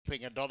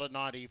Keeping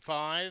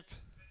 $1.95.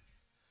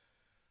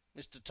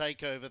 Mr.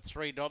 Takeover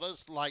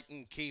 $3.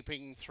 Leighton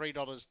Keeping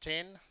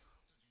 $3.10.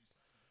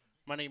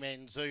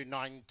 Moneyman Zoo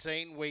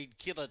 19. Weed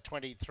Killer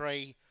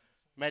 23.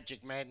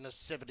 Magic Madness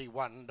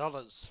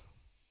 $71.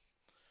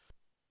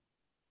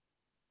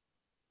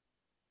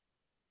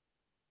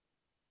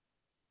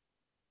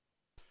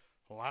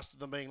 Last of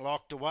them being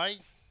locked away.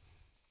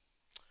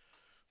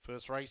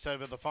 First race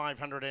over the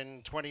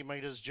 520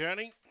 metres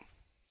journey.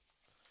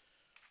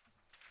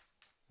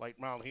 Late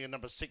mail here,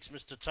 number 6,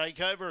 Mr.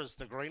 Takeover, as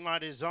the green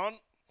light is on.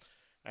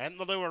 And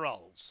the lure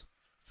rolls.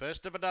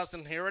 First of a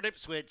dozen here at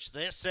Ipswich.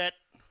 They're set.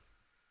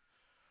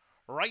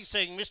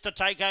 Racing, Mr.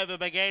 Takeover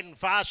began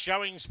fast,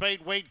 showing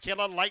speed. Weed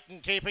Killer,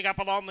 Leighton Keeping up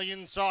along the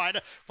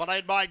inside,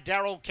 followed by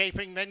Daryl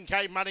Keeping. Then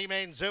came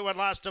Moneyman Zoo, and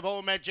last of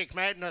all, Magic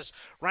Madness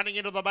running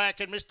into the back.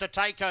 And Mr.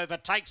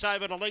 Takeover takes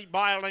over to lead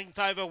by a length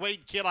over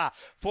Weed Killer.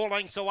 4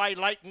 lengths away,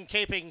 Leighton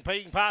Keeping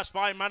being passed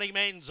by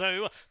Moneyman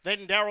Zoo.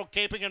 Then Daryl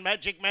Keeping and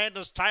Magic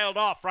Madness tailed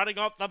off, running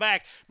off the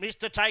back.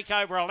 Mr.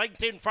 Takeover a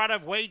length in front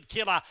of Weed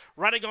Killer.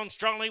 Running on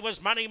strongly was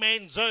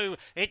Moneyman Zoo.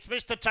 It's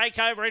Mr.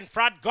 Takeover in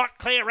front, got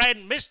clear,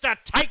 and Mr.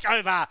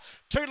 Takeover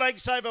 2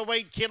 lengths over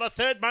Weed Killer.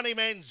 Third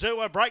Moneyman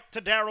Zoo, a break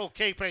to Daryl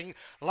Keeping,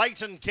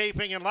 Leighton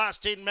Keeping, and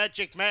last in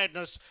Magic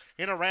Madness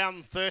in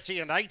around 30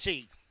 and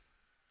 80.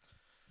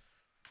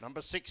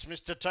 Number 6,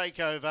 Mr.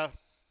 Takeover,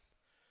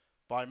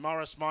 by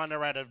Morris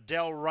Minor out of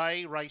Del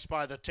Rey, raced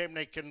by the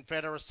Temnick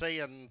Confederacy,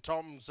 and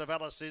Tom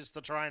Zavellis is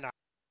the trainer.